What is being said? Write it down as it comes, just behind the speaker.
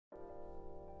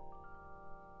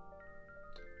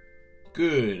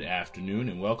Good afternoon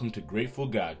and welcome to Grateful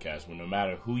Godcast, where no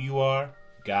matter who you are,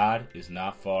 God is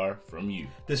not far from you.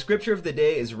 The scripture of the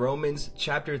day is Romans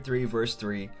chapter 3 verse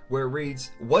 3, where it reads,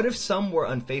 "What if some were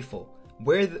unfaithful?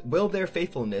 Will their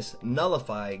faithfulness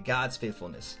nullify God's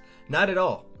faithfulness? Not at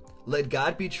all. Let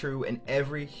God be true and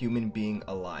every human being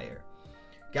a liar."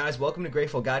 Guys, welcome to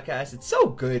Grateful Godcast. It's so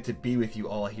good to be with you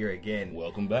all here again.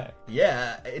 Welcome back.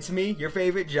 Yeah, it's me, your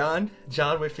favorite, John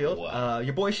Whitfield. Wow.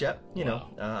 Your boy Shep. Wow.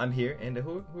 I'm here. And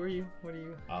who are you? What are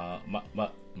you?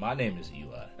 My name is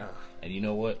Eli, Ah, and you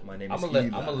know what? My name I'm is gonna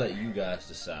Eli. let you guys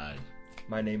decide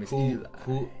my name is who. Eli.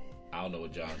 I don't know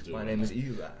what John's doing. My right name now. is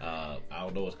Eli. I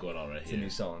don't know what's going on right It's here. a new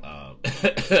song.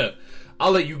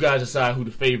 I'll let you guys decide who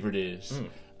the favorite is.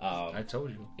 I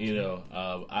told you.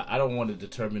 I don't want to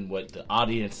determine what the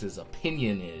audience's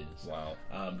opinion is. Wow.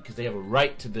 Because they have a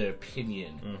right to their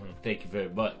opinion. Mm-hmm. Thank you very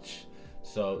much.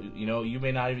 So, you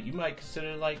might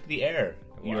consider like the air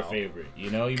your Wow. favorite. You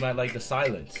might like the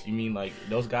silence. You mean like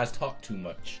those guys talk too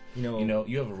much.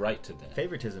 You have a right to that.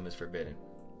 Favoritism is forbidden.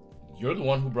 You're the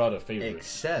one who brought a favorite.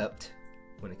 Except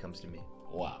when it comes to me.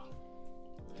 Wow.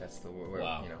 That's the word.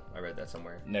 Wow. I read that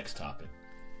somewhere. Next topic.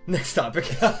 Next topic.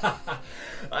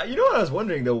 You know what I was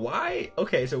wondering though? Why?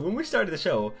 Okay, so when we started the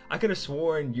show, I could have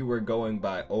sworn you were going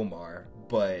by Omar,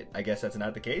 but I guess that's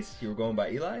not the case. You were going by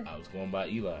Eli, I was going by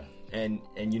Eli. and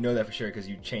you know that for sure because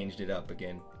you changed it up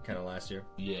again, kind of last year.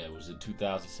 Yeah, it was in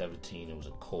 2017. It was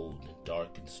a cold, and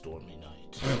dark, and stormy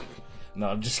night. No,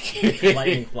 I'm just kidding.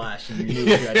 Lightning flash, and you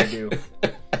knew what you had to do.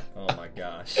 Oh my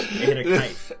gosh! You hit a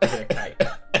kite. You hit a kite.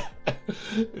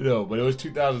 No, but it was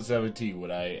 2017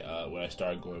 when I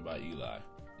started going by Eli.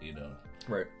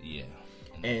 Right. Yeah.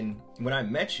 And when I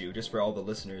met you, just for all the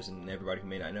listeners and everybody who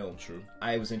may not know, True.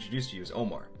 I was introduced to you as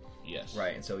Omar. Yes.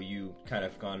 Right, and so you kind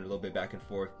of gone a little bit back and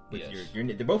forth with Yes. your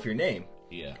they're both your name,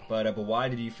 Yeah. but why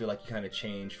did you feel like you kind of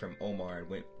changed from Omar and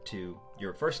went to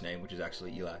your first name, which is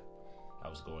actually Eli? I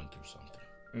was going through something.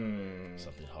 Mm.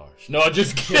 Something harsh. No, I'm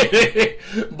just kidding.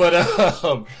 But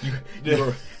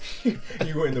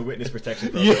You were in the witness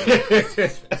protection program. yeah.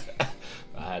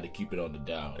 I had to keep it on the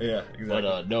down. Yeah,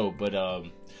 exactly. But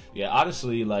yeah,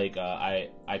 honestly, like I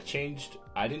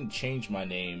didn't change my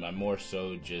name. I more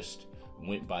so just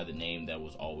went by the name that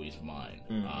was always mine.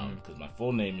 Because my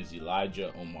full name is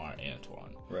Elijah Omar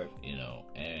Antoine. Right.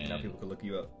 And Now people can look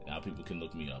you up. Now people can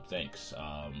look me up. Thanks.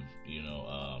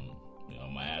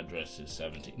 My address is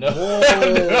 17. No.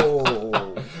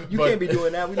 Whoa! You can't be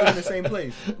doing that. We live in the same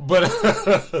place. But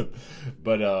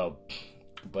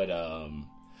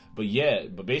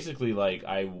basically, like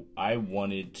I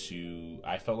wanted to.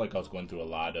 I felt like I was going through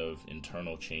a lot of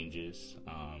internal changes,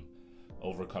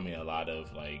 overcoming a lot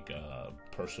of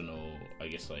personal, I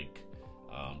guess,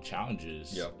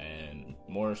 challenges, Yep. and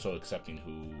more so accepting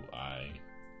who I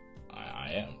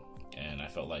am. And I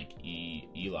felt like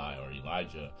Eli or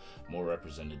Elijah more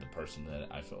represented the person that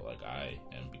I felt like I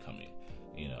am becoming.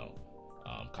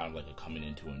 Kind of like a coming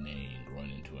into a name, growing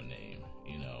into a name.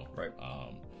 Right.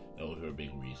 Those were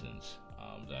big reasons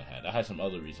that I had. I had some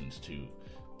other reasons too,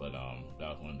 but that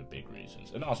was one of the big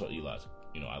reasons. And also Eli's.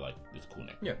 I like this cool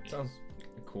name. Yeah, sounds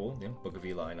cool. Yeah, Book of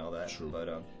Eli and all that. True. But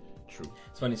True.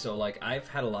 it's funny. So I've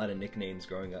had a lot of nicknames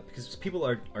growing up because people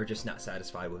are just not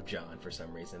satisfied with John for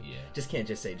some reason. Yeah. Just can't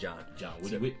just say John. John, what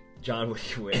do you with? John, what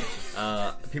do you with?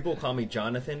 People call me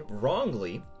Jonathan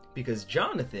wrongly because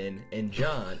Jonathan and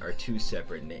John are two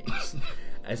separate names.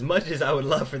 As much as I would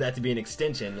love for that to be an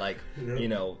extension,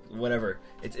 whatever,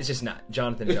 it's just not.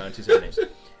 Jonathan and John are two separate names.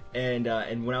 And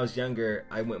when I was younger,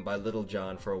 I went by Little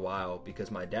John for a while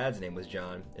because my dad's name was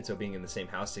John, and so being in the same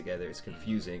house together is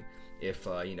confusing if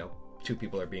two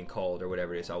people are being called or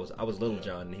whatever it is. So I was Little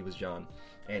John and he was John,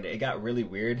 and it got really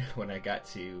weird when I got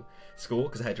to school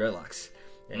because I had dreadlocks.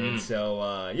 And so,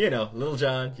 Little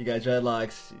John, you got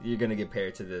dreadlocks, you're going to get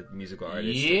paired to the musical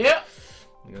artist. Yeah.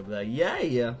 You're going to be like,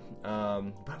 yeah.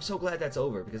 But I'm so glad that's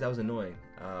over because that was annoying.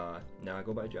 Now I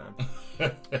go by John.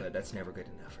 But that's never good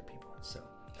enough for people. So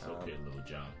It's okay, Little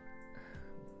John.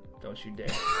 don't you dare.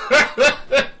 I'm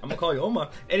going to call you Omar.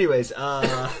 Anyways,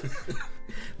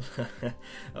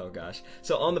 oh gosh.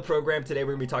 So on the program today,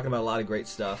 we're going to be talking about a lot of great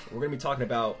stuff. We're going to be talking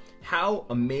about how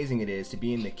amazing it is to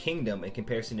be in the kingdom in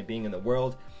comparison to being in the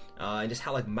world, and just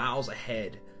how miles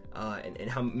ahead, and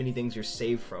how many things you're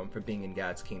saved from being in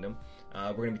God's kingdom.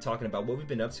 We're going to be talking about what we've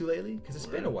been up to lately, because it's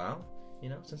been a while,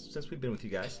 since we've been with you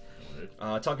guys.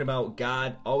 Talking about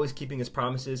God always keeping his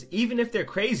promises, even if they're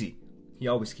crazy. He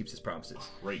always keeps his promises.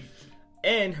 Great.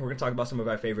 And we're going to talk about some of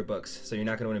our favorite books. So you're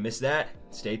not going to want to miss that.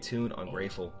 Stay tuned on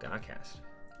Grateful Godcast.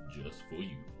 Just for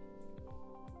you.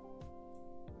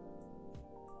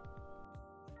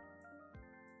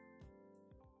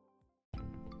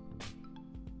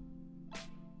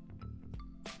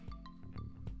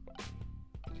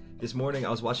 this morning I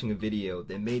was watching a video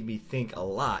that made me think a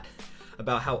lot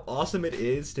about how awesome it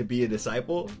is to be a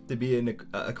disciple, to be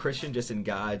a Christian just in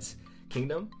God's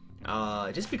kingdom,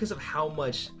 just because of how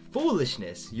much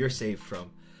foolishness you're saved from.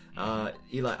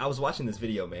 Eli, I was watching this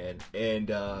video, man, and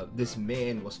this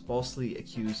man was falsely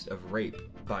accused of rape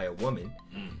by a woman.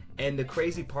 And the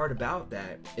crazy part about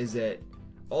that is that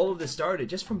all of this started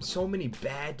just from so many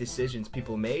bad decisions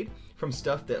people made, from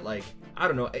stuff that, like, I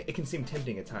don't know, it can seem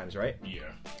tempting at times, right? Yeah.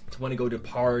 To want to go to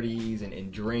parties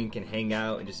and drink and hang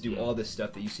out and just do all this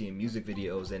stuff that you see in music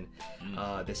videos and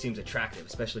that seems attractive,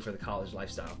 especially for the college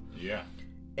lifestyle. Yeah.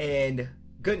 And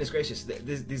goodness gracious,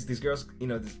 these girls,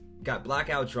 got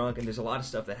blackout drunk, and there's a lot of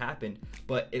stuff that happened,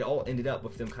 but it all ended up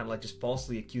with them kind of like just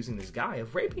falsely accusing this guy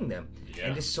of raping them. Yeah.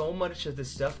 And just so much of this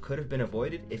stuff could have been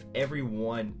avoided if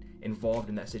everyone involved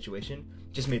in that situation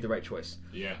just made the right choice.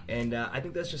 Yeah. And I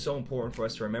think that's just so important for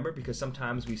us to remember, because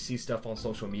sometimes we see stuff on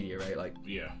social media, right? Like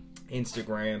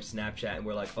Instagram, Snapchat, and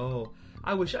we're like, oh,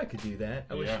 I wish I could do that.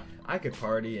 I wish I could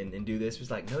party and do this.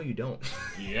 It's like, no, you don't.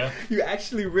 Yeah. You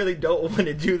actually really don't want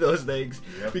to do those things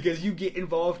because you get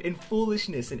involved in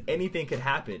foolishness and anything could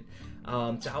happen.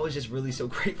 So I was just really so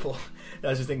grateful. I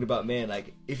was just thinking about, man,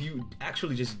 like, if you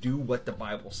actually just do what the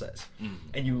Bible says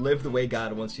and you live the way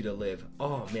God wants you to live,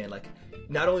 oh, man, like,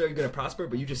 not only are you going to prosper,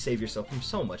 but you just save yourself from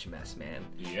so much mess, man.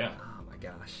 Yeah. Oh, my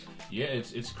gosh. Yeah,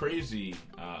 it's crazy.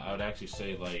 I would actually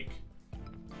say, like,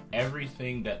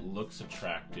 everything that looks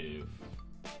attractive,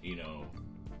 you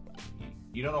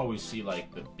don't always see,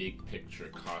 like, the big picture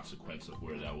consequence of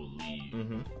where that will lead.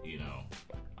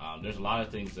 There's a lot of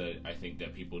things that I think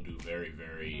that people do very,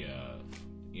 very,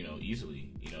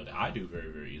 easily, that I do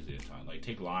very, very easily at times. Like,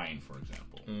 take lying, for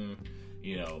example.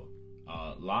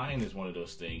 Lying is one of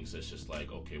those things that's just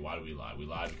like, okay, why do we lie? We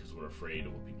lie because we're afraid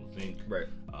of what people think. Right.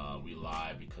 We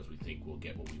lie because we think we'll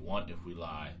get what we want if we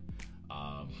lie.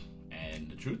 And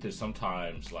the truth is,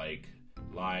 sometimes, like,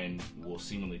 lying will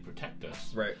seemingly protect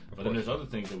us. Right. But then there's other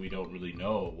things that we don't really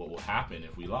know what will happen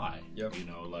if we lie. Yep.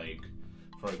 Like,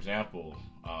 for example,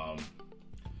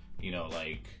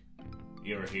 like,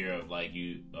 you ever hear of, like,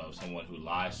 of someone who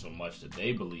lies so much that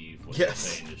they believe what they're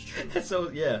saying is true.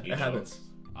 So, it happens.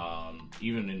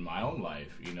 Even in my own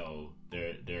life,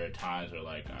 there are times where,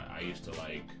 like, I used to,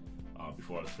 like,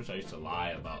 before I was Christian, I used to lie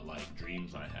about, like,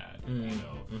 dreams I had,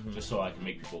 just so I could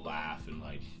make people laugh and,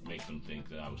 like, make them think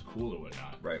that I was cool or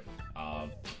whatnot. Right.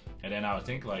 And then I would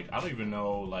think, like, I don't even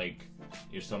know, like,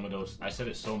 if some of those, I said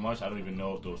it so much, I don't even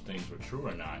know if those things were true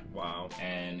or not. Wow.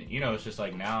 And, it's just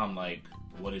like, now I'm like,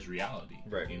 what is reality?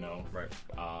 Right. Right.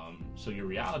 So your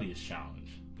reality is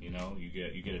challenged. You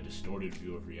get a distorted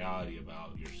view of reality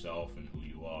about yourself and who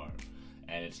you are.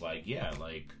 And it's like,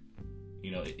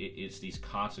 it's these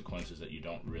consequences that you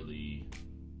don't really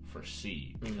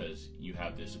foresee because you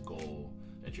have this goal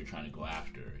that you're trying to go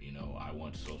after. I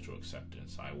want social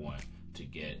acceptance. I want to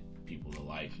get people to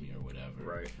like me or whatever.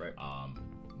 Right.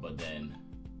 But then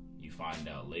you find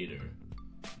out later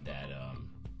that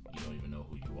you don't even know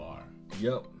who you are.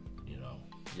 Yep.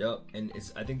 Yep. And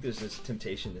I think there's this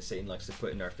temptation that Satan likes to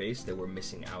put in our face that we're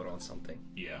missing out on something.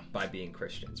 Yeah. By being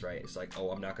Christians, right? It's like, oh,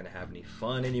 I'm not going to have any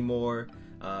fun anymore.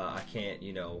 I can't,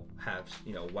 have,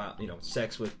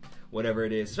 sex with whatever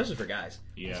it is, especially for guys.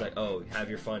 Yeah. It's like, oh, have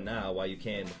your fun now while you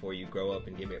can before you grow up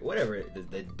and give it whatever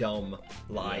the dumb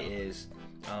lie is.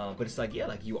 But it's like,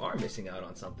 like, you are missing out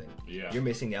on something. Yeah. You're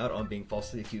missing out on being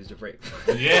falsely accused of rape.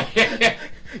 Yeah.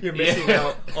 You're missing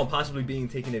out on possibly being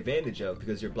taken advantage of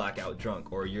because you're blackout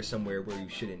drunk or you're somewhere where you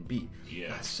shouldn't be.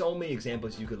 Yeah. So many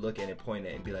examples you could look at and point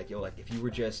at and be like, like, if you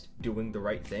were just doing the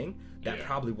right thing, that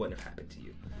probably wouldn't have happened to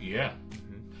you. Yeah.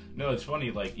 No, it's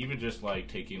funny, like, even just, like,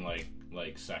 taking, like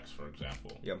sex, for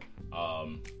example. Yep.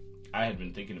 I had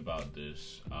been thinking about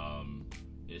this.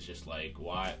 It's just like,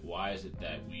 why is it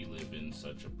that we live in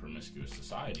such a promiscuous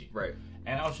society? Right.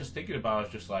 And I was just thinking about,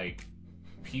 it's just like,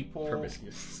 people...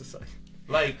 Promiscuous society.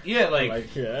 Like,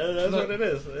 that's what it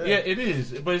is. Yeah, it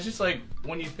is. But it's just like,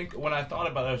 when I thought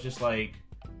about it, I was just like,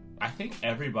 I think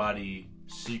everybody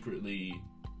secretly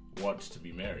wants to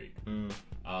be married.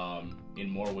 In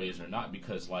more ways or not,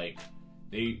 because, like,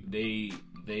 they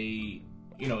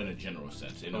in a general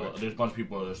sense, there's a bunch of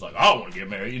people who are just like, I don't want to get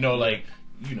married, like,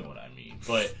 you know what I mean.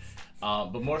 But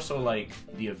more so, like,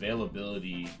 the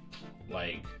availability,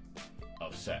 like,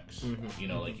 of sex.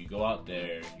 Like, you go out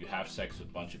there, you have sex with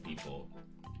a bunch of people,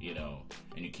 and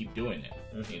you keep doing it.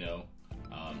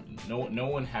 No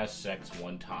one has sex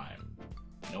one time.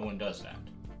 No one does that.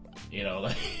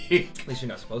 Like, at least you're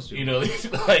not supposed to.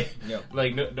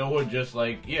 Like no one just,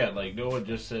 like, no one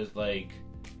just says, like,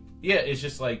 it's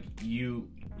just like you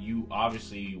you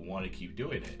obviously want to keep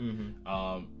doing it. And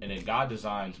then God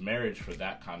designs marriage for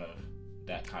that kind of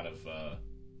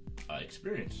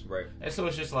experience, right? And so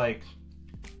it's just like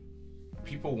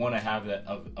people want to have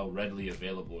a readily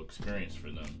available experience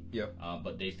for them. Yep.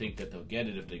 But they think that they'll get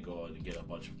it if they go out and get a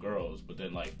bunch of girls. But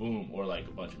then like boom, or like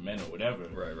a bunch of men or whatever.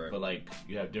 Right. But like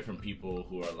you have different people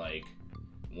who are like,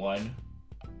 one,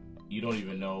 you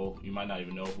might not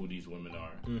even know who these women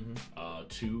are.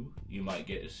 Two, you might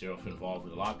get yourself involved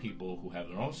with a lot of people who have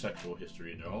their own sexual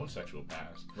history and their own sexual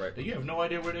past. Right. That you have no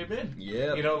idea where they've been.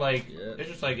 Yeah. It's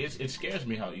just like, it scares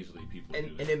me how easily people do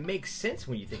that. And it makes sense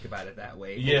when you think about it that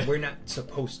way. Yeah. We're not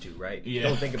supposed to, right? Yeah.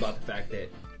 Don't think about the fact that,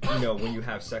 when you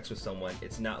have sex with someone,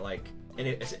 it's not like,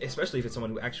 especially if it's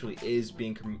someone who actually is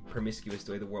being promiscuous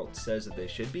the way the world says that they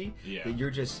should be, that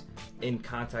you're just in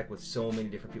contact with so many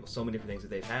different people, so many different things that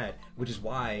they've had, which is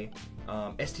why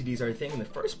STDs are a thing in the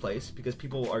first place, because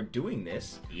people are doing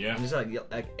this. Yeah. And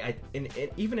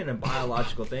it's even in a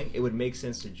biological thing, it would make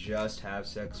sense to just have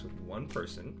sex with one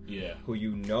person who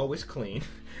is clean.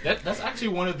 That's actually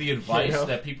one of the advice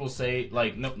that people say,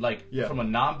 from a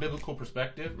non-biblical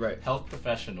perspective, right? Health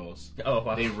professionals,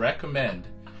 wow. They recommend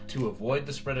to avoid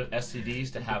the spread of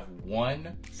STDs to have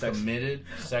one committed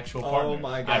sexual partner. Oh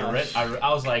my gosh.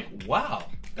 I was like, wow,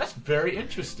 that's very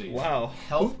interesting. Wow.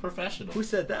 Health professional. Who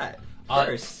said that?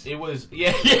 First. It was,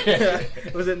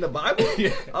 Was it in the Bible?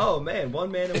 Yeah. Oh man,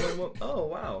 one man and one woman. Oh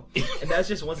wow. And that's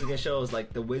just once again shows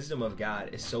like the wisdom of God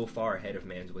is so far ahead of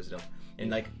man's wisdom. And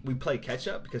like we play catch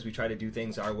up because we try to do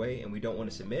things our way and we don't want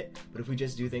to submit. But if we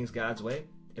just do things God's way,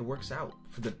 it works out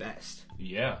for the best.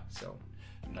 Yeah. So.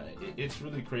 It's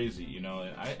really crazy, and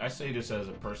I say this as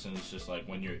a person. It's just like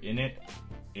when you're in it,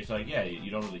 it's like you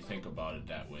don't really think about it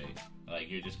that way. Like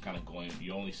you're just kind of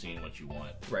you're only seeing what you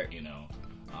want, right?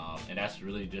 And that's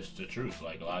really just the truth.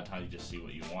 Like a lot of times you just see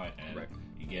what you want, and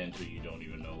you get into it, you don't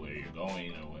even know where you're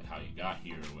going or how you got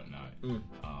here or whatnot.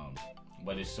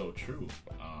 But it's so true,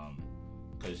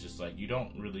 because it's just like you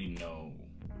don't really know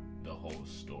the whole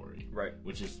story, right?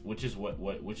 Which is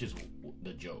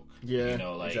the joke. Yeah,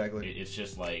 exactly. It's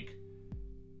just like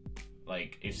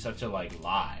it's such a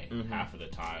lie. Half of the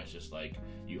time, it's just like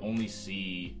you only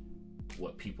see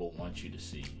what people want you to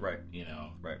see, right?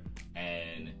 Right.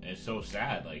 And it's so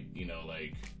sad, that you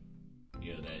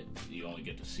only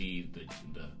get to see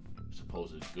the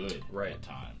supposed good at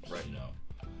times, right?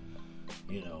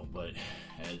 But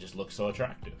it just looks so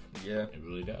attractive. Yeah, it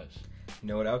really does. You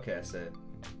know what Outkast said?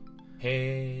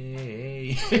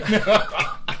 Hey.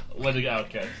 What did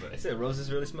Outkast say? I said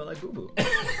roses really smell like boo-boo.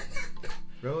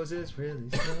 Roses really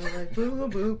smell like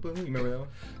boo-boo-boo. You remember that one?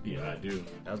 Yeah, I do.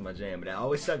 That was my jam, but that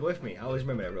always stuck with me. I always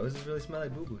remember that. Roses really smell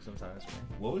like boo-boo sometimes,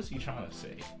 man. What was he trying to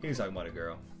say? He was talking about a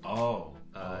girl. Oh.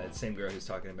 The same girl he was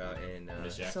talking about in...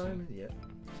 Miss Jackson? Yep.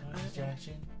 Miss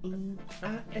Jackson. Ooh,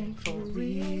 I ain't for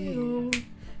real.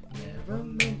 Never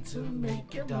meant to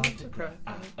make your daughter cry.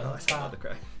 Oh, it's not to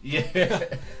cry. Yeah.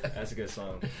 That's a good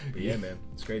song. But yeah, man.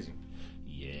 It's crazy.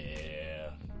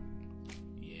 Yeah.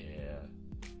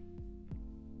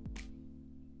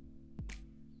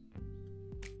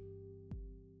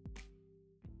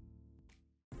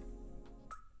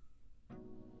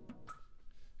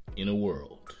 In a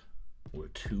world where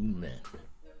two men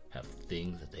have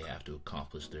things that they have to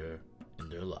accomplish in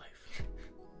their life,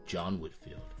 John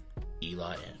Whitfield,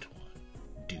 Eli Antoine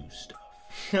do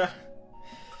stuff.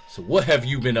 So what have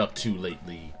you been up to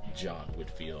lately, John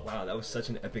Whitfield? Wow, that was such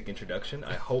an epic introduction.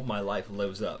 I hope my life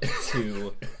lives up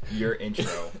to your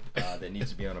intro that needs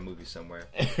to be on a movie somewhere.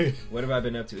 What have I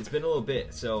been up to? It's been a little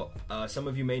bit. So some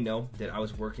of you may know that I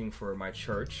was working for my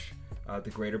church, the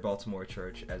Greater Baltimore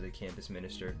Church, as a campus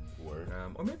minister. Word.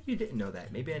 Or maybe you didn't know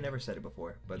that. Maybe I never said it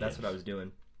before, but that's what I was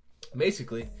doing.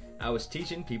 Basically, I was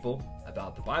teaching people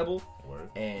about the Bible. Word.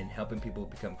 And helping people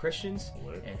become Christians.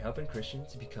 Word. And helping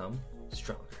Christians become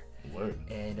stronger. Word.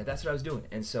 And that's what I was doing.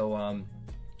 And so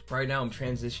right now I'm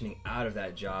transitioning out of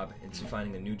that job into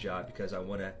finding a new job because I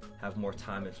want to have more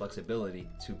time and flexibility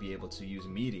to be able to use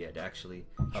media to actually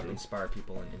help inspire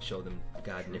people and show them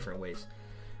God in different ways.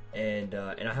 And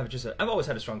I've always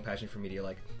had a strong passion for media.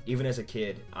 Like even as a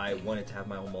kid, I wanted to have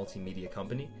my own multimedia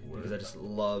company because I just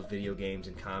love video games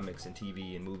and comics and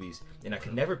TV and movies, and I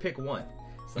could never pick one.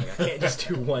 It's like I can't just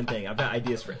do one thing. I've got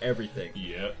ideas for everything.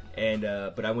 Yeah. And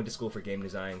but I went to school for game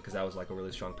design because that was like a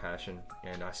really strong passion,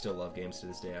 and I still love games to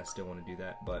this day. I still want to do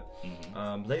that. But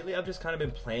lately, I've just kind of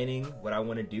been planning what I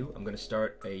want to do. I'm going to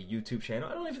start a YouTube channel.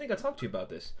 I don't even think I talked to you about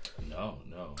this. No.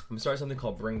 I'm going to start something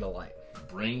called Bring the Light.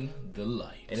 Bring the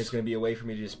light. And it's going to be a way for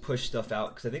me to just push stuff out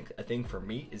because I think a thing for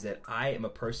me is that I am a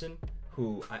person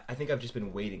who I think I've just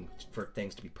been waiting for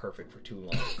things to be perfect for too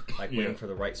long. Like waiting for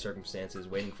the right circumstances,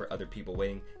 waiting for other people,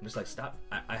 waiting. I'm just like, stop.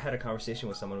 I had a conversation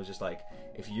with someone who was just like,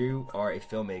 if you are a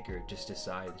filmmaker, just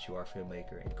decide that you are a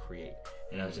filmmaker and create.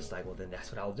 And I was just like, well, then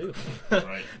that's what I'll do.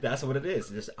 Right. That's what it is.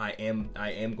 Just I am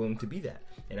going to be that,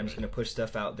 and I'm just going to push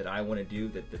stuff out that I want to do,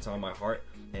 that's on my heart,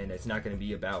 and it's not going to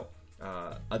be about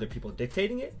other people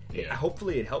dictating it. Yeah.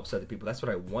 Hopefully it helps other people. That's what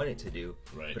I want it to do.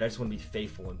 Right. But I just want to be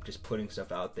faithful and just putting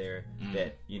stuff out there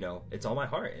that, you know, it's on my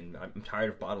heart, and I'm tired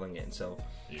of bottling it. And so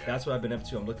that's what I've been up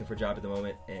to. I'm looking for a job at the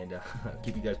moment, and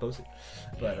keep you guys posted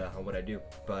on what I do.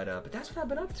 But that's what I've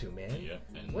been up to, man. Yeah,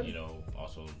 and you know,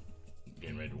 also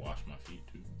getting ready to wash my feet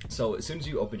too. So as soon as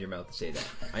you open your mouth to say that,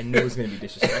 I know it's going to be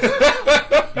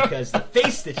disrespectful because the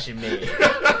face that you made.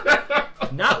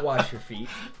 Not wash your feet.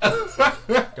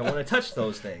 Don't want to touch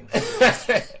those things.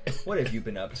 What have you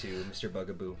been up to, Mr.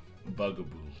 Bugaboo? Bugaboo.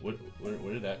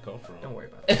 Where did that come from? Don't worry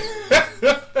about it.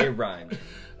 It rhymed.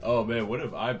 Oh man, what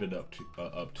have I been up to?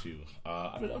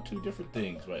 I've been up to different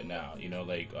things right now. You know,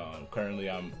 like currently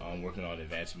I'm working on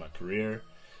advancing my career.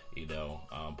 You know,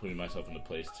 putting myself in a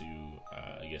place to,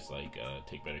 I guess, like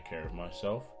take better care of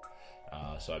myself.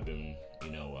 So I've been,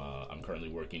 you know, I'm currently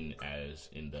working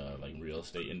in the like real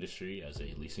estate industry as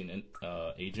a leasing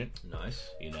agent. Nice.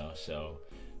 You know, so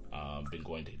been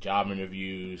going to job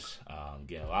interviews,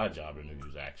 getting a lot of job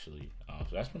interviews actually.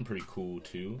 So that's been pretty cool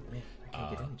too. Man, I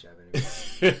can't get any job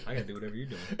interviews. I gotta do whatever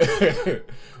you're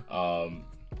doing.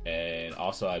 And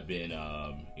also I've been,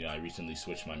 you know, I recently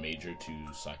switched my major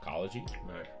to psychology.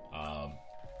 Right.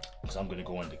 So I'm gonna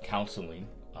go into counseling.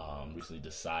 Recently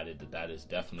decided that is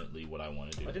definitely what I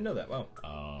want to do. I didn't know that. Wow.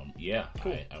 Yeah,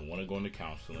 cool. I want to go into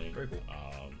counseling. Very cool.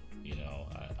 You know,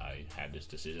 I had this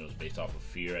decision. It was based off of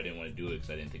fear. I didn't want to do it because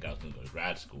I didn't think I was going to go to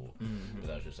grad school. Mm-hmm.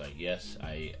 But I was just like, yes,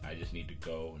 I just need to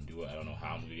go and do it. I don't know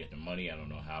how I'm going to get the money. I don't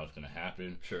know how it's going to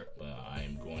happen. Sure. But I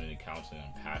am going into counseling.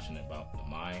 I'm passionate about the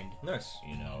mind. Nice.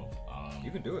 You know.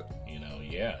 You can do it. You know,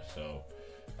 yeah. So.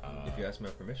 If you ask my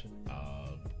permission.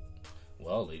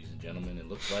 Well, ladies and gentlemen, it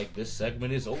looks like this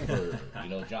segment is over. You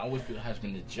know, John Whitfield has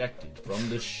been ejected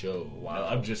from the show. Wow,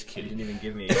 I'm just kidding. You didn't even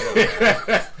give me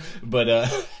a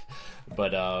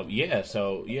But yeah,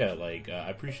 so yeah, like I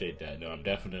appreciate that. No, I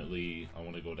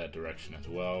want to go that direction as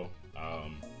well.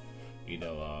 You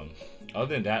know,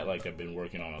 other than that, like I've been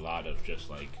working on a lot of just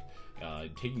like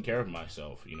taking care of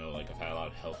myself. You know, like I've had a lot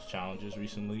of health challenges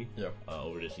recently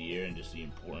over this year, and just the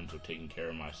importance of taking care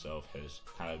of myself has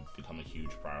kind of become a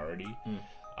huge priority.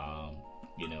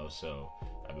 You know, so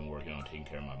I've been working on taking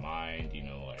care of my mind, you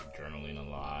know, like journaling a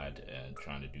lot and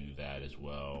trying to do that as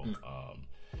well.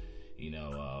 You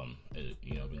know,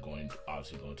 been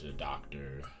obviously going to the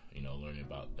doctor, you know, learning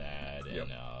about that,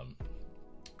 and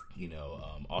you know,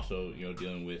 also, you know,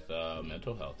 dealing with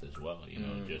mental health as well, you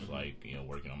know, just like, you know,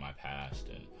 working on my past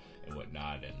and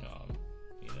whatnot, and,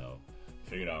 you know,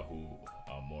 figured out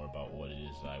more about what it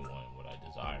is that I want and what I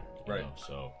desire, you know,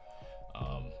 so,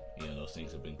 you know, those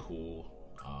things have been cool,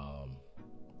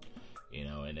 you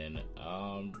know, and then,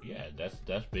 yeah,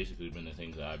 that's basically been the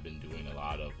things that I've been doing a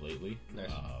lot of lately. Nice.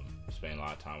 Spending a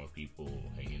lot of time with people,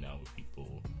 hanging out with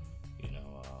people, you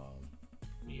know,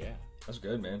 yeah. That's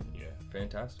good, man. Yeah.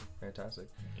 Fantastic.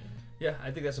 Yeah,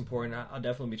 I think that's important. I'll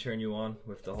definitely be cheering you on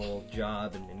with the whole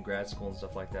job and grad school and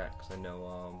stuff like that, because I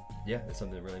know, that's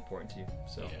something really important to you.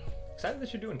 So excited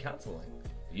that you're doing counseling.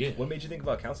 Yeah. What made you think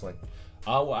about counseling?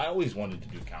 Well, I always wanted to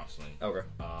do counseling. Okay.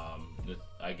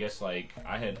 I guess like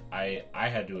I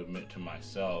had to admit to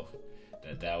myself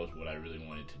that was what I really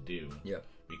wanted to do. Yeah.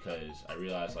 Because I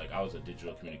realized like I was a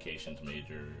digital communications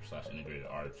major / integrated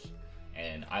arts,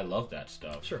 and I love that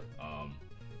stuff. Sure.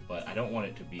 But I don't want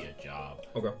it to be a job.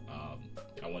 Okay.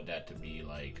 I want that to be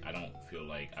like, I don't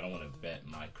want to bet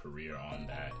my career on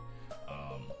that.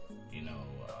 You know,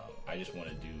 I just want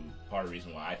to do, part of the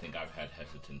reason why I think I've had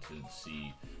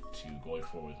hesitancy to going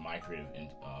forward with my creative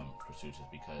pursuits is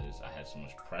because I had so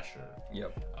much pressure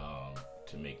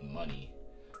to make money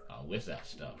with that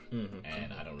stuff.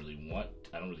 And I don't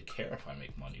really care if I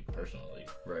make money personally.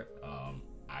 Right.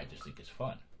 I just think it's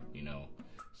fun, you know.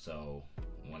 So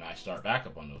when I start back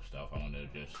up on those stuff, I want to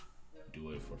just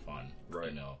do it for fun,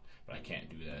 you know. But I can't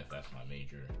do that if that's my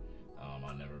major.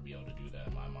 I'll never be able to do that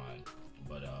in my mind.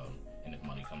 But and if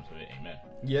money comes with it, amen.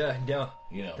 Yeah,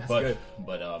 you know. That's but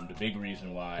good. The big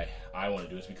reason why I want to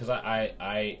do it is because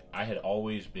I had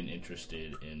always been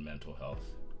interested in mental health.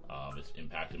 It's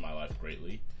impacted my life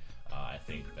greatly. I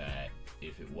think that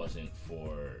if it wasn't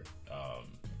for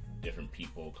different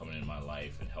people coming in my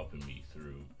life and helping me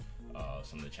through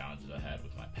some of the challenges I had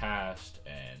with my past,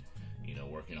 and you know,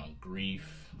 working on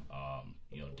grief,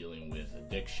 you know, dealing with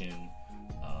addiction,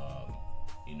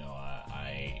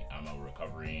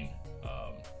 recovering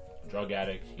drug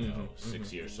addict,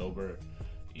 6 years sober,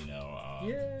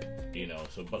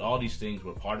 so, but all these things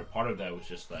were part of that was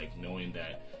just like knowing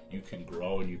that you can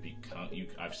grow and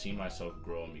I've seen myself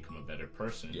grow and become a better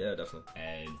person. Yeah, definitely.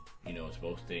 And, it's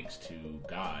both thanks to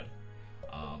God,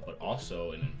 but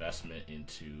also an investment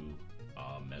into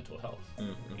mental health,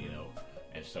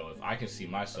 And so if I can see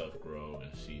myself grow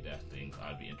and see that thing,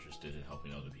 I'd be interested in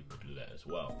helping other people do that as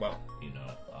well. Wow.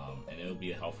 And it'll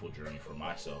be a helpful journey for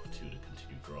myself too, to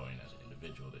continue growing as an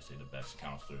individual. They say the best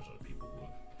counselors are the people who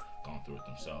have gone through it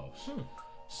themselves.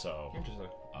 So interesting.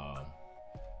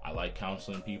 I like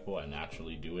counseling people. I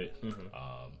naturally do it.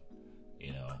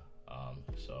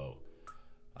 So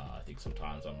I think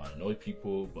sometimes I might annoy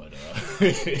people, but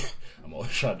I'm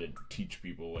always trying to teach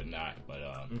people whatnot. But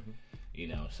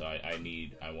so I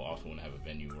will also want to have a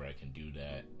venue where I can do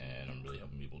that, and I'm really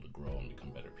helping people to grow and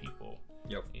become better people.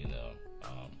 Yep. And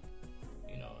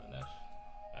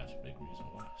that's a big reason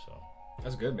why. So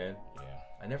that's good, man. Yeah.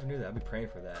 I never knew that. I'd be praying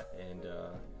for that,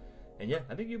 and yeah,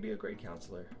 I think you'll be a great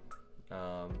counselor.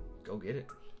 Go get it.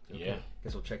 Okay. Yeah.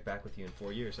 Guess we'll check back with you in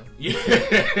 4 years, huh?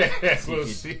 Yeah.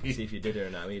 See if you did it or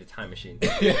not. We need a time machine.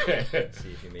 See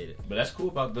if you made it. But that's cool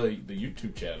about the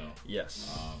YouTube channel.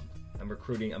 Yes. I'm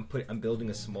recruiting. I'm building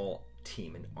a small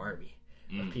team, an army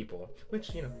of people.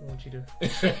 Which I want you to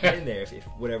get in there if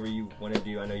whatever you want to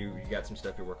do. I know you got some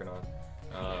stuff you're working on.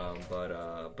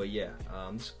 But yeah.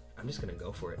 I'm just gonna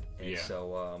go for it. And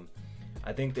so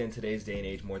I think that in today's day and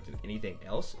age, more than anything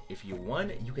else, if you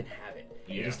want, you can have it.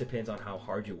 Yeah. It just depends on how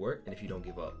hard you work and if you don't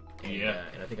give up. And,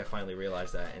 and I think I finally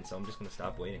realized that, and so I'm just gonna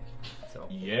stop waiting. So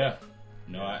yeah,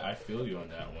 no, I feel you on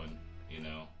that one.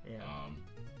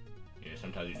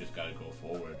 Sometimes you just gotta go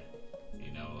forward.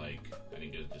 I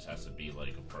think it just has to be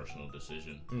like a personal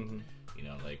decision.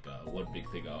 One big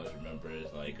thing I always remember is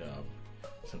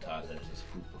sometimes there's this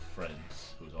group of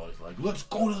friends who's always like, let's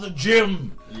go to the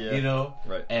gym,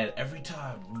 Right. And every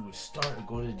time we would start and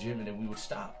go to the gym and then we would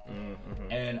stop.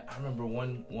 And I remember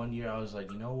one year I was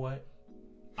like, you know what?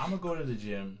 I'm going to go to the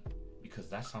gym because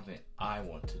that's something I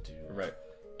want to do. Right.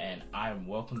 And I'm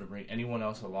welcome to bring anyone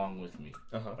else along with me.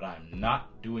 But I'm not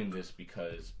doing this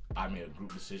because I made a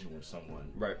group decision with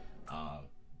someone. Right.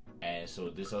 And so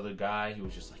this other guy, he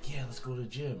was just like, yeah, let's go to the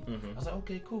gym. I was like,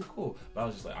 okay, cool. But I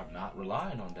was just like, I'm not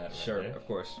relying on that. Sure, of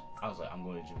course. I was like, I'm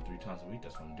going to the gym 3 times a week.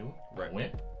 That's what I'm doing. Right. I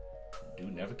went.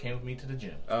 Dude never came with me to the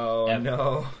gym. Oh, ever.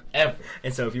 No. Ever.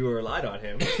 And so if you were relied on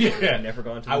him, never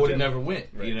gone to the gym. I would have never went,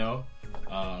 right.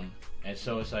 And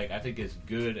so it's like, I think it's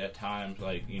good at times,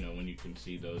 like, when you can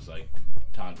see those, like,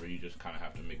 times where you just kind of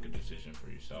have to make a decision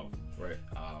for yourself. Right.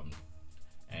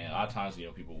 And a lot of times,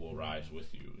 people will rise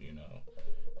with you,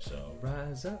 So.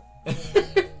 Rise up.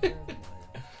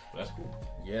 That's cool.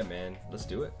 Yeah, man. Let's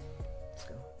do it. Let's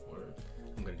go. Word.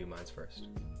 I'm going to do mine first.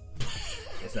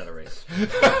 It's not a race.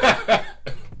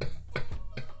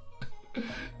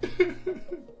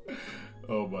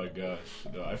 Oh my gosh.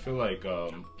 No, I feel like,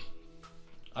 I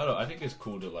don't know, I think it's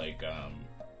cool to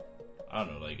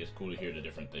it's cool to hear the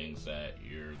different things that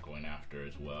you're going after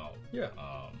as well. Yeah.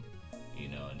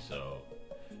 And so,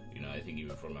 I think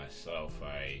even for myself,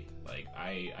 I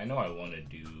know I want to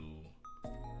do,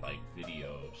 like,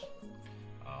 videos,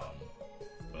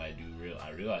 but I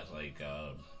realize,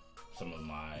 some of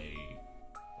my,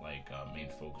 main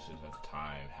focuses at the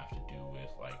time have to do with,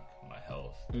 my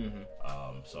health.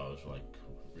 So I was,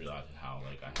 realizing how,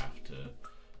 I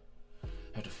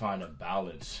have to find a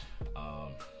balance,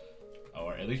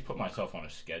 or at least put myself on a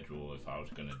schedule if I was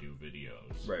going to do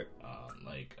videos. Right.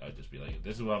 I'd just be like,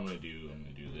 this is what I'm going to do. I'm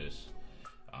going to do this.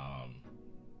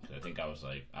 'Cause I think I was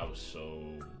so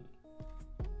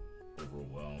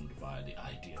overwhelmed by the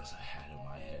ideas I had in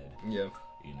my head. Yeah.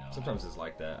 Sometimes it's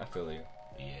like that. I feel you.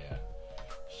 Yeah.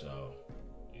 So,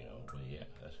 but yeah,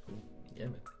 that's cool. Yeah,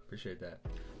 man. Appreciate that.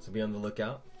 So be on the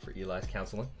lookout for Eli's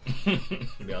counseling.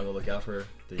 Be on the lookout for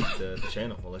the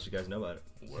channel. We'll let you guys know about it.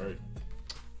 Word.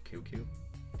 Cool.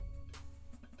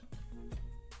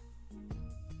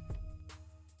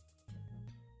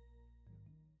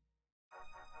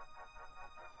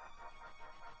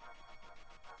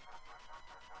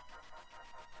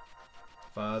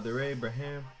 Father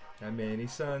Abraham had many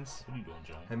sons. What are you doing,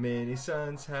 John? How many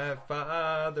sons have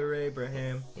Father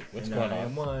Abraham? What's and going I on?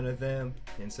 am one of them,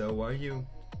 and so are you.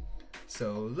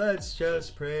 So let's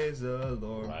just praise the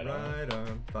Lord. Right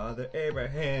on. Father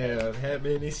Abraham had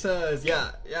many sons.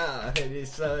 Yeah, many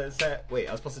sons. Wait,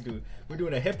 I was supposed to do. We're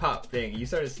doing a hip hop thing. You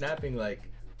started snapping like.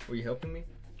 Were you helping me?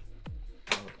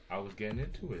 I was getting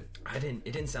into it.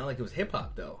 It didn't sound like it was hip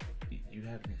hop though. You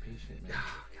had to be patient, man.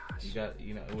 Oh gosh. You got,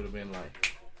 it would have been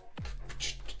like.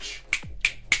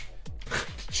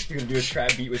 You're gonna do a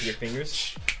trap beat with your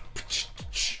fingers.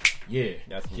 Yeah,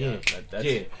 That's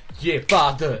yeah.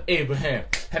 Father Abraham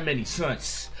had many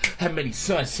sons. How many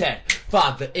sons had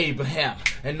Father Abraham?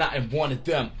 And not in one of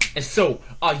them. And so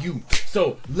are you.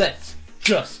 So let's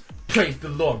just praise the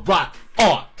Lord. Right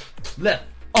on, left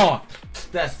on.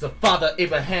 That's the Father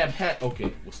Abraham had.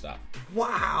 Okay, we'll stop.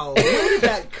 Wow, where did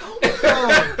that come from?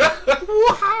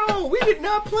 Wow, we did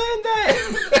not plan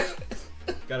that.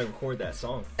 Gotta record that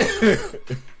song.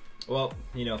 Well,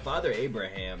 Father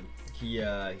Abraham, he,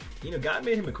 God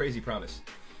made him a crazy promise.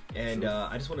 And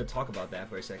I just want to talk about that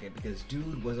for a second because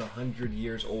dude was 100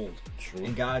 years old. True.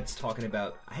 And God's talking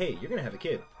about, hey, you're going to have a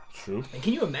kid. True. And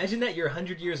can you imagine that? You're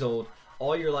 100 years old.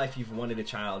 All your life you've wanted a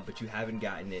child, but you haven't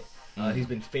gotten it. He's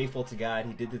been faithful to God.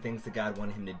 He did the things that God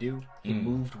wanted him to do. He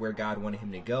moved where God wanted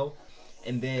him to go.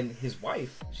 And then his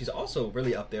wife, she's also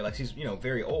really up there. Like, she's,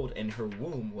 very old, and her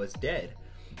womb was dead.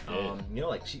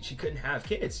 She couldn't have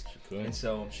kids. She couldn't. And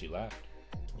so she laughed.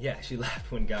 Yeah, she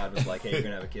laughed when God was like, hey, you're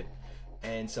going to have a kid.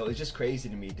 And so it's just crazy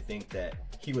to me to think that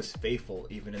he was faithful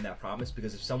even in that promise,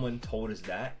 because if someone told us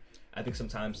that, I think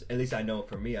sometimes, at least I know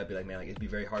for me, I'd be like, man, it'd be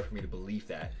very hard for me to believe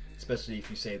that, especially if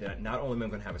you say that not only am I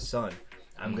going to have a son,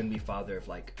 I'm going to be father of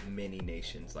like many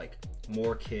nations, like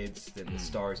more kids than the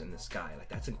stars in the sky. Like,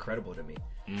 that's incredible to me.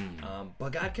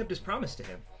 But God kept his promise to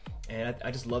him. And I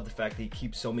just love the fact that he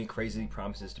keeps so many crazy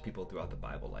promises to people throughout the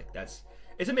Bible. Like, it's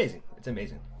amazing. It's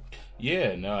amazing.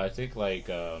 Yeah, no, I think like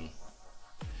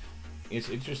it's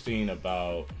interesting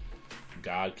about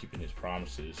God keeping his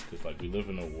promises, because like we live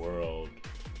in a world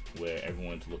where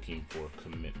everyone's looking for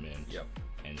commitment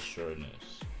and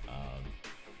sureness,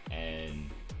 and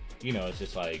it's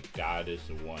just like God is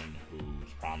the one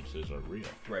whose promises are real,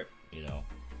 right?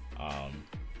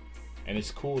 And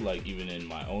it's cool, like even in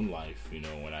my own life,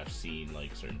 when I've seen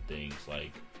like certain things,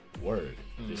 like word,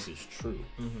 this is true.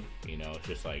 It's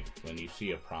just like when you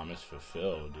see a promise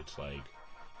fulfilled, it's like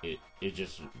it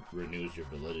just renews your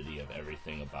validity of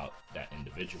everything about that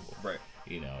individual, right?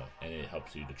 And it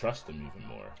helps you to trust them even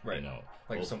more, right?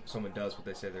 Like someone does what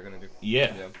they say they're gonna do.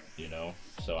 Yeah.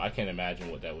 So I can't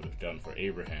imagine what that would have done for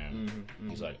Abraham.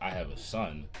 He's like, I have a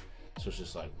son, so it's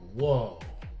just like, whoa,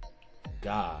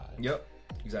 God. Yep.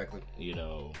 Exactly.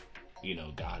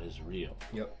 God is real.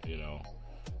 Yep.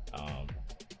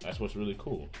 That's what's really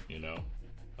cool.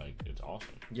 Like, it's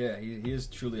awesome. Yeah, he is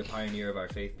truly a pioneer of our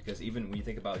faith, because even when you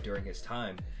think about during his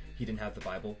time, he didn't have the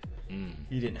Bible.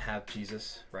 He didn't have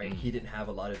Jesus, right? He didn't have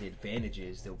a lot of the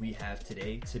advantages that we have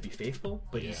today to be faithful,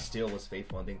 but he still was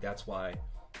faithful. I think that's why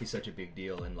he's such a big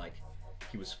deal, and like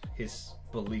his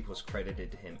belief was credited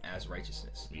to him as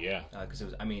righteousness. Yeah. Because it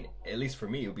was, at least for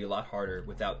me, it would be a lot harder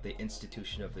without the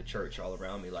institution of the church all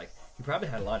around me. Like, he probably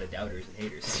had a lot of doubters and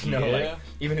haters. Like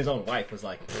even his own wife was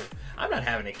like, I'm not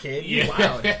having a kid. You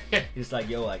wild. He's like,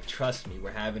 yo, like, trust me,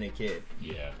 we're having a kid.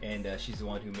 Yeah. And she's the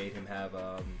one who made him have,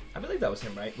 I believe that was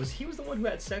him, right? He was the one who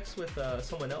had sex with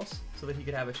someone else so that he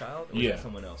could have a child? Or was that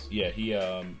someone else? Yeah, he,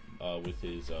 with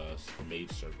his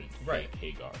maidservant, right?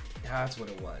 Hagar. That's what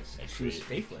it was. She was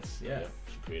faithless. Yeah.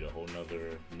 She created a whole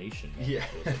nother nation. Yeah.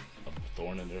 It was a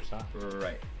thorn in their side.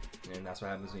 Right. And that's what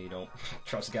happens when you don't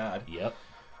trust God. Yep.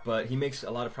 But he makes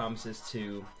a lot of promises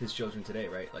to his children today,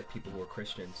 right? Like people who are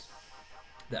Christians.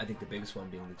 I think the biggest one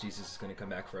being that Jesus is going to come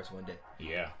back for us one day.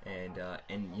 Yeah. And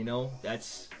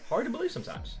that's hard to believe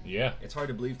sometimes. Yeah. It's hard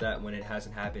to believe that when it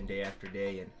hasn't happened day after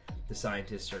day, and the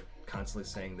scientists are constantly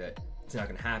saying that it's not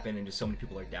going to happen, and just so many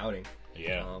people are doubting.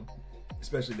 Yeah.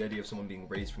 Especially the idea of someone being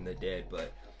raised from the dead.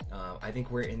 But I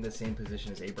think we're in the same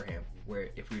position as Abraham, where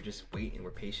if we just wait and we're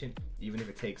patient, even if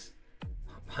it takes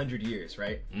 100 years,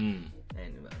 right? And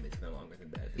it's been longer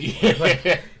than that.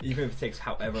 But even if it takes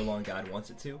however long God wants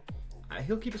it to,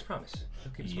 he'll keep his promise.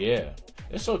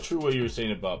 It's so true what you were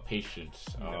saying about patience.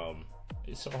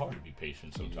 It's so hard to be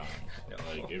patient sometimes.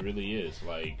 Like, it really is.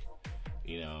 Like,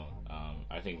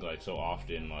 I think like so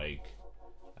often, like,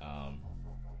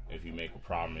 if you make a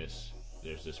promise,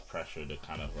 there's this pressure to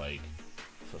kind of like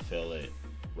fulfill it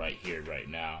right here, right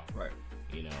now. Right.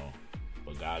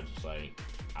 But God's just like,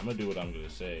 I'm gonna do what I'm gonna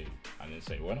say. I didn't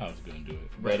say when I was gonna do it,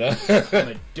 right. But I'm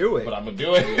gonna do it. But I'm gonna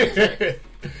do it.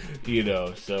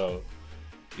 Exactly. So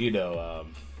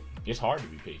it's hard to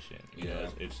be patient.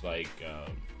 It's like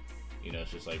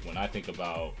it's just like when I think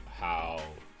about how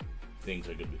things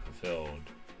are gonna be fulfilled,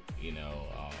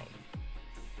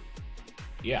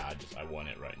 I want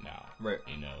it right now. Right.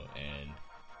 And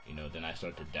then I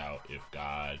start to doubt if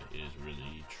God is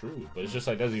really true. But it's just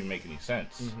like, doesn't even make any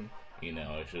sense.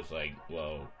 It's just like,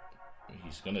 well,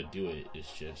 he's gonna do it.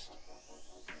 It's just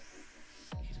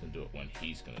he's gonna do it when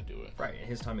he's gonna do it. Right, and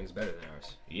his timing is better than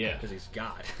ours. Yeah. Because he's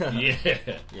God. Yeah.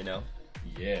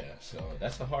 Yeah, so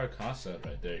that's a hard concept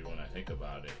right there when I think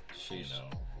about it. Sheesh.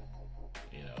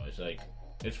 It's like,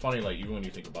 it's funny, like, even when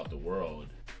you think about the world,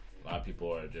 a lot of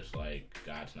people are just like,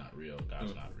 God's not real,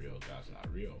 God's not real, God's not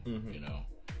real, And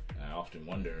I often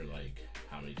wonder, like,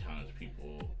 how many times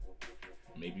people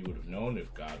maybe would have known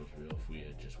if God was real if we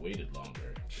had just waited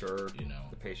longer. Sure.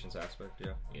 The patience aspect,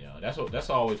 yeah. That's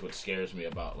always what scares me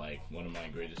about, like, one of my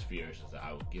greatest fears is that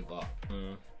I would give up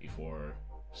before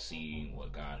seeing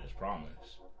what God has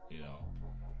promised,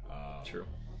 True.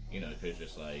 Because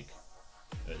just like,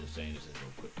 there's a saying that says,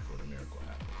 don't quit before the miracle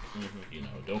happens.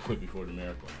 Don't quit before the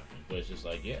miracle happens. But it's just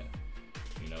like,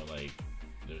 like,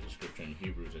 there's a scripture in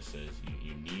Hebrews that says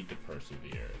you need to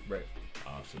persevere, right?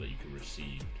 So that you can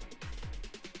receive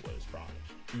what is promised.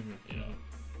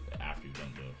 After you've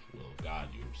done the will of God,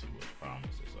 you receive what's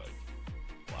promised. It's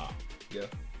like, wow. Yeah.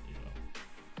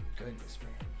 Goodness,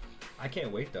 man. I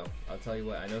can't wait though. I'll tell you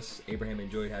what. I know Abraham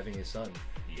enjoyed having his son.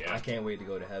 Yeah. I can't wait to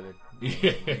go to heaven,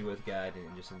 be with God,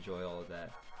 and just enjoy all of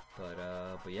that. But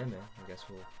yeah, man. I guess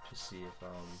we'll just see if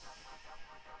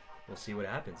we'll see what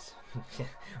happens.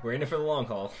 We're in it for the long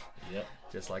haul. Yep.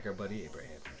 Just like our buddy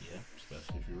Abraham. Yeah,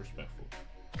 especially if you're respectful.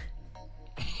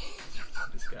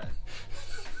 This guy.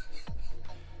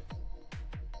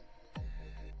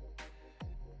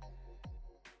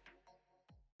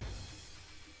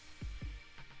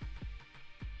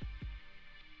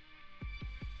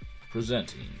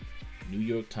 Presenting New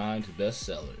York Times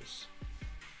bestsellers,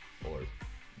 or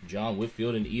John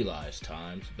Whitfield and Eli's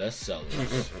Times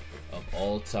bestsellers of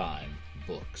all time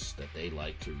books that they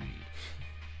like to read.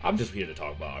 I'm just here to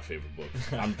talk about our favorite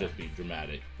books. I'm just being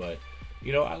dramatic, but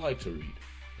I like to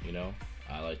read.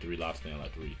 I like to read lots of things. I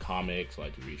like to read comics. I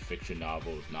like to read fiction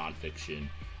novels, nonfiction,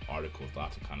 articles,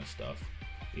 lots of kind of stuff.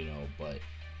 But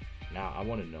now I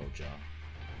want to know, John,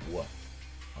 what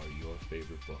are your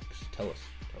favorite books? Tell us.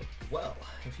 Well,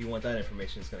 if you want that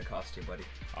information, it's going to cost you, buddy.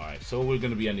 All right, so we're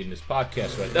going to be ending this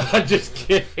podcast right now. I'm just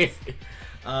kidding.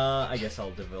 I guess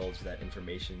I'll divulge that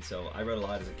information. So I read a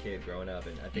lot as a kid growing up,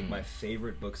 and I think my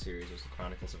favorite book series was The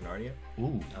Chronicles of Narnia.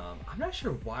 Ooh. I'm not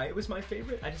sure why it was my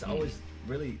favorite. I just always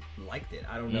really liked it.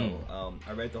 I don't know.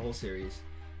 I read the whole series.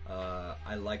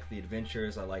 I liked the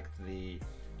adventures. I liked the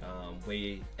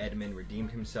way Edmund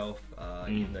redeemed himself,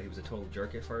 even though he was a total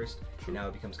jerk at first. And now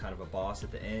he becomes kind of a boss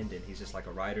at the end, and he's just like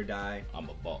a ride or die. I'm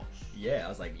a boss. Yeah, I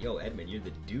was like, yo, Edmund, you're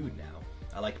the dude now.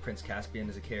 I liked Prince Caspian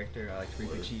as a character. I liked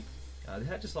Reaper Cheap. They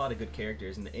had just a lot of good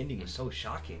characters, and the ending was so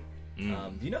shocking. Do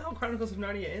you know how Chronicles of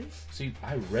Narnia ends? See,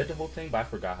 I read the whole thing, but I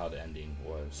forgot how the ending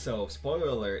was. So, spoiler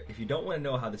alert, if you don't want to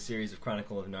know how the series of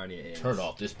Chronicles of Narnia ends... Turn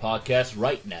off this podcast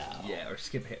right now. Yeah, or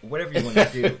skip it. Whatever you want to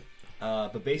do.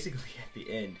 But basically, at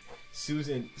the end,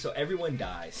 Susan... So, everyone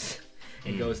dies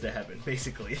and goes to heaven,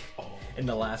 basically, in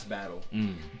the last battle.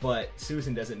 But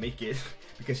Susan doesn't make it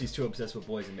because she's too obsessed with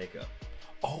boys and makeup.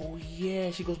 Oh yeah,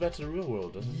 she goes back to the real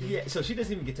world, doesn't she? Yeah, so she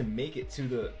doesn't even get to make it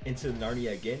into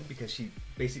Narnia again because she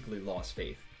basically lost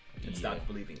faith and stopped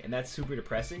believing, and that's super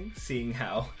depressing. Seeing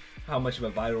how much of a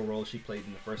vital role she played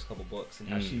in the first couple books, and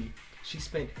how she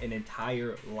spent an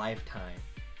entire lifetime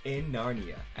in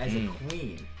Narnia as a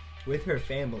queen with her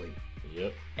family.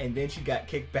 Yep. And then she got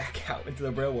kicked back out into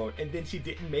the real world, and then she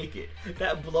didn't make it.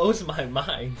 That blows my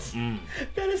mind.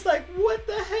 That is like, what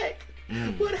the heck?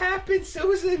 What happened,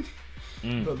 Susan?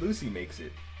 But Lucy makes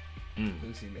it.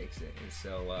 Lucy makes it. And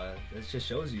so it just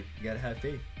shows you gotta have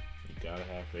faith. You gotta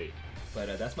have faith.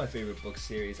 But that's my favorite book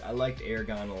series. I liked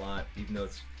Eragon a lot, even though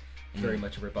it's very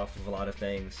much a rebuff of a lot of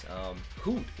things.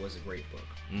 Hoot was a great book.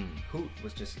 Hoot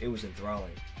was it was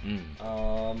enthralling.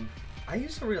 I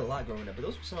used to read a lot growing up, but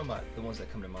those were some of the ones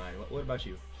that come to mind. What about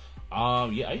you?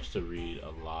 Yeah, I used to read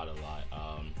a lot.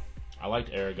 I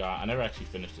liked Eragon. I never actually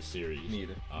finished the series.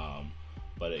 Neither.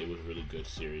 But it was a really good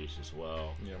series as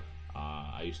well. Yeah.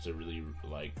 I used to really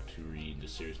like to read the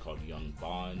series called Young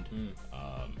Bond.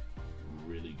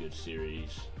 Really good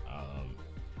series.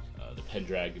 The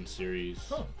Pendragon series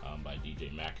by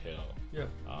DJ MacHale. Yeah.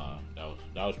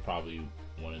 That was probably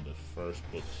one of the first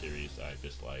book series I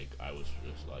was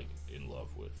just like in love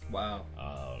with. Wow.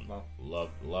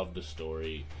 Loved the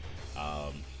story.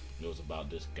 It was about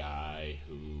this guy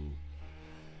who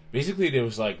basically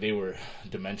they were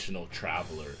dimensional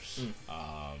travelers,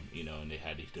 and they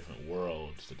had these different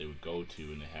worlds that they would go to,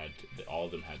 and all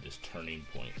of them had this turning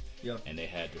point. Yep. And they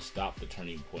had to stop the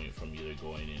turning point from either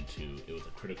going into, it was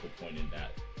a critical point in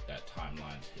that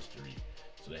timeline's history,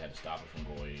 so they had to stop it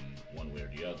from going one way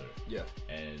or the other. Yeah.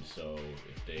 And so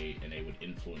they would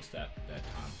influence that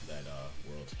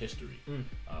world's history.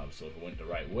 So if it went the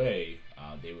right way,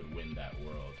 they would win that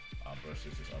world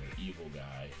versus this other evil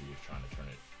guy who was trying to turn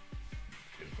it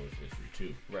influence history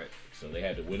too. Right. So they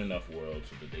had to win enough worlds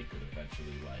so that they could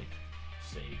eventually like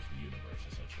save the universe,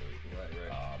 essentially. Right.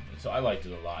 And so I liked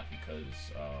it a lot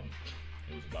because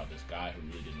it was about this guy who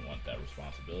really didn't want that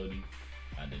responsibility,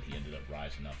 and then he ended up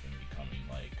rising up and becoming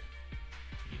like,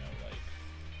 you know, like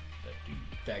that dude,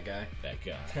 That guy.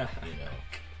 you know.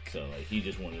 So like he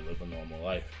just wanted to live a normal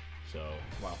life. So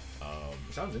Wow.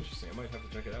 It sounds interesting. I might have to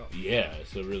check it out. yeah,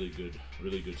 it's a really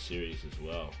good series as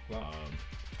well. Wow.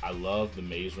 I love the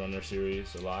Maze Runner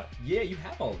series a lot. Yeah, you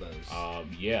have all those.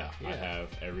 Yeah, I have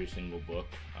every single book.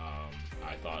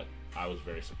 I thought I was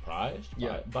very surprised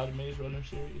by the Maze Runner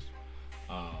series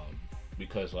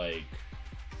because like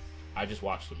I just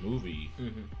watched the movie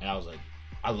and I was like,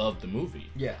 I loved the movie.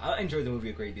 Yeah, I enjoyed the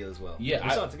movie a great deal as well. Yeah, we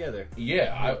saw it together.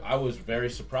 Yeah, I was very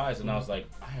surprised, and I was like,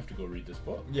 I have to go read this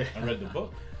book. Yeah, I read the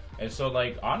book, and so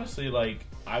like honestly, like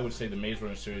I would say the Maze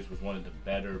Runner series was one of the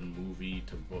better movie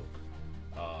to book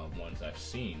ones I've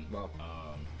seen. Wow.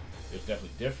 It was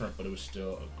definitely different, but it was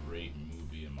still a great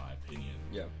movie in my opinion.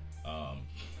 Yeah.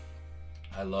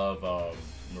 I love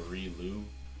Marie Lu.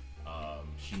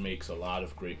 She makes a lot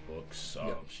of great books.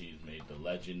 She's made the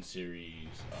Legend series,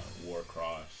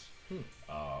 Warcross.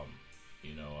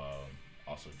 You know,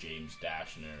 also James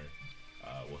Dashner.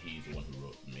 Well, he's the one who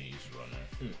wrote Maze Runner.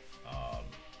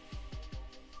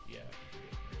 Yeah,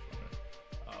 Maze Runner.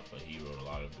 But he wrote a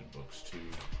lot of good books too.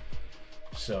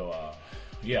 So,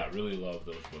 yeah, I really love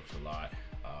those books a lot.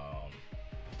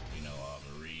 You know,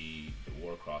 Marie, the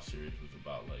Warcross series was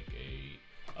about like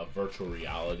a virtual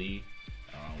reality.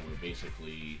 Where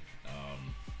basically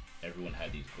everyone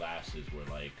had these glasses where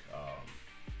like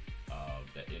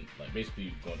basically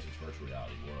you go into this virtual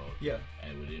reality world,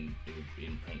 and it would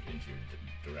imprint into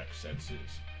your direct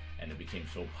senses, and it became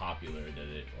so popular that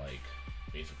it like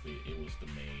basically it was the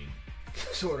main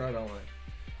Sword Art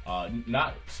Online.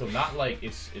 Not like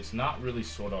it's not really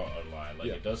Sword Art Online. Like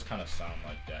it does kind of sound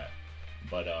like that,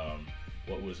 but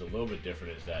what was a little bit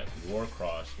different is that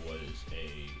Warcross was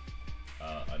a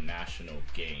national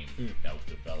game that was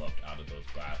developed out of those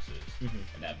glasses,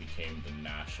 and that became the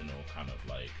national kind of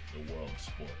like the world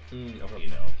sport. Okay. You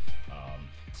know,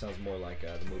 Sounds more like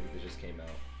the movie that just came out.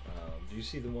 Did you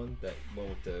see the one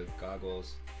with the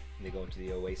goggles and they go into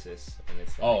the oasis and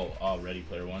it's like, Ready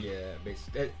Player One. Yeah,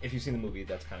 basically, if you've seen the movie,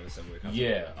 that's kind of a similar concept.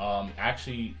 Yeah,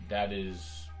 actually,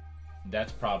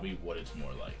 that's probably what it's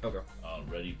more like. Okay.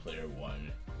 Ready Player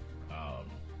One.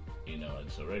 You know,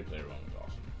 and so Ready Player One was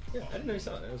awesome. Yeah, I didn't know you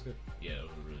saw it. That was good. Yeah, it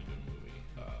was a really good movie.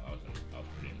 I was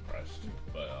pretty impressed.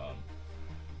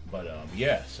 But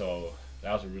yeah, so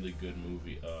that was a really good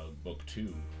movie. Book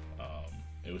too.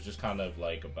 It was just kind of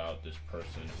like about this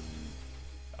person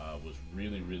who was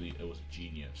really it was a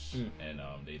genius, and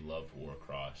they loved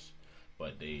Warcross,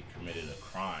 but they committed a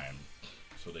crime,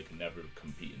 so they could never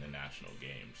compete in the national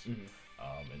games,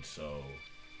 and so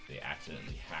they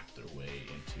accidentally hacked their way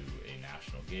into a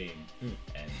national game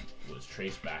and was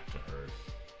traced back to her,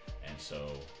 and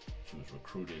so she was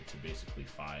recruited to basically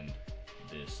find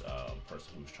this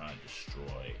person who was trying to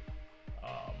destroy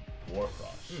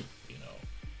Warcross. You know,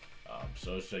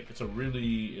 so it's like it's a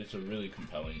really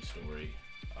compelling story.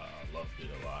 Loved it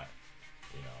a lot.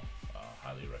 You know,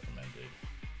 highly recommended.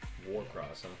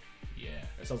 Warcross, huh? Yeah,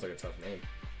 That sounds like a tough name.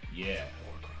 yeah,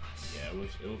 Warcross. yeah. It was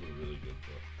a really good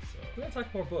book. So We gotta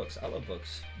talk more books. I love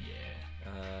books. yeah.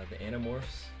 The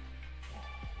Animorphs.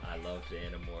 I love the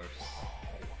Animorphs.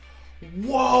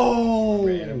 Whoa!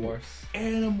 Animorphs.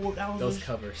 Animal. That was Those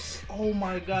covers. Oh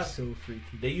my gosh. So freaky.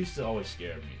 They used to always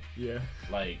scare me. Yeah.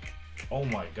 Like, oh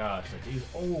my gosh. Like these.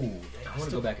 I want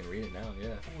to go back and read it now.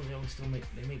 Yeah. Oh, they always still make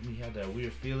me have that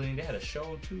weird feeling. They had a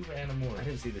show too for Animorphs. I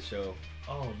didn't see the show.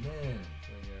 Oh man.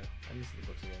 Yeah. I need to see the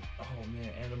books again. Oh man,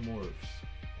 Animorphs.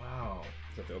 Wow.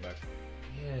 It's a throwback.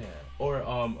 Yeah. Or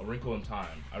A Wrinkle in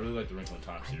Time. I really like the Wrinkle in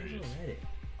Time I series. never read it.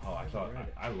 Oh, I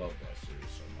love that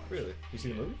series so much. Really? You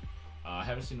seen the movie? I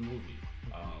haven't seen the movie.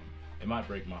 It might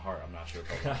break my heart. I'm not sure if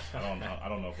I watch. I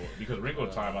don't know if because Wrinkle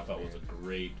in Time I thought was a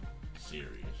great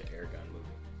series. The Aragon movie.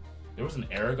 There was an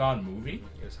Aragon movie.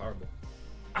 It was horrible.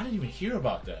 I didn't even hear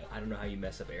about that. I don't know how you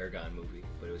mess up Aragon movie,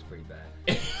 but it was pretty bad.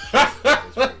 It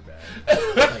was pretty bad.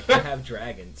 Like, you have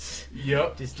dragons.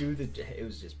 Yep. Just do the. It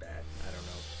was just bad. I don't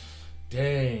know.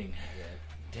 Dang. Yeah.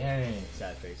 Dang.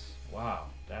 Sad face. Wow.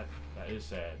 That is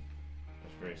sad.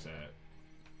 That's very sad.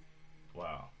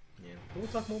 Wow. Yeah. But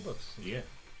we'll talk more books. Yeah.